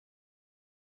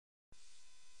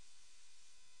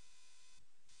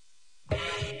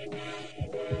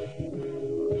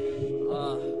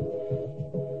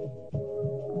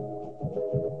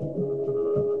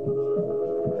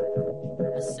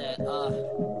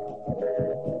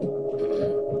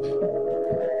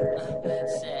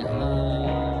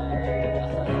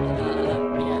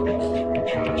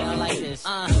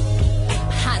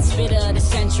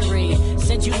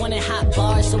said you wanted hot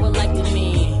bars, so elected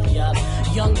me. Yup.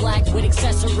 Young black with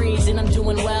accessories, and I'm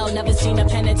doing well. Never seen a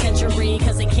penitentiary,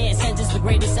 cause they can't sentence the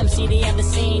greatest MC they ever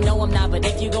seen. No, I'm not, but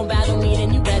if you gon' battle me,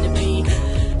 then you better be.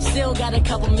 Still got a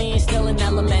couple million, still in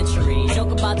elementary.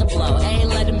 Joke about to blow, ain't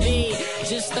let him be.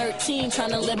 Just 13,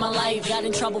 trying to live my life. Got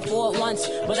in trouble for it once,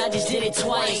 but I just did it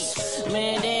twice.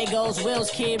 Man, there goes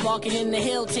Will's kid walking in the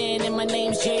Hilton, and my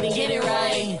name's Jaden, get it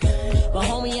right. But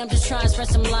homie, I'm just trying to spread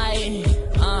some light,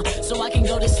 so I can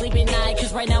go to sleep at night.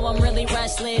 Cause right now I'm really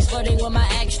restless, flirting with my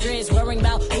extras, worrying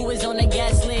about who is on the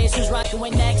guest list, who's rocking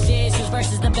with next is, whose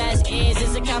versus the best is.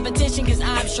 It's a competition, cause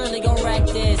I'm surely gon' wreck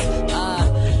this.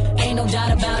 Ain't no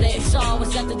doubt about it. Saw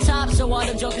was at the top, so all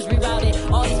them jokers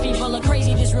rerouted. All these people are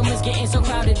crazy, this room is getting so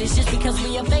crowded. It's just because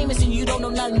we are famous and you don't know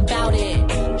nothing about it.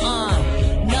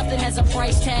 Nothing has a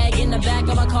price tag in the back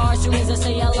of my car. As soon as I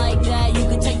say I like that, you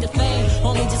can take the fame,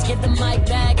 only just get the mic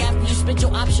back after you spit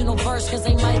your optional verse, cause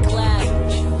they might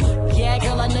clap. Yeah,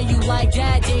 girl, I know you like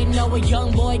that. Didn't know a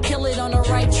young boy kill it on the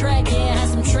right track. Yeah, had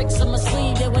some tricks on my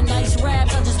sleeve, they were nice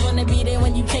raps. I just wanna be there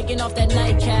when you taking off that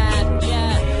nightcap.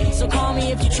 Yeah, so call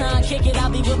me if you try and kick it.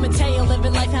 I'll be with Mateo,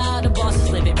 living life how the bosses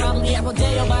live it. Probably at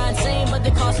Rodeo, buying same, but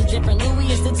the cost is different.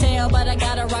 Louis is the tail, but I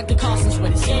gotta rock the Carsons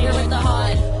with it. Skater at the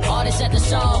heart, artist at the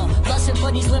soul. Lusting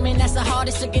for these women, that's the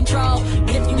hardest to control. And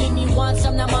if you make me once,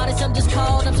 I'm not modest, I'm just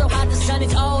cold. I'm so hot, the sun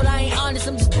is old, I ain't honest,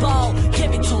 I'm just bold.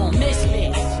 Give it to him,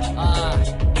 misfits.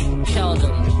 Tell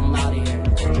them I'm out of here.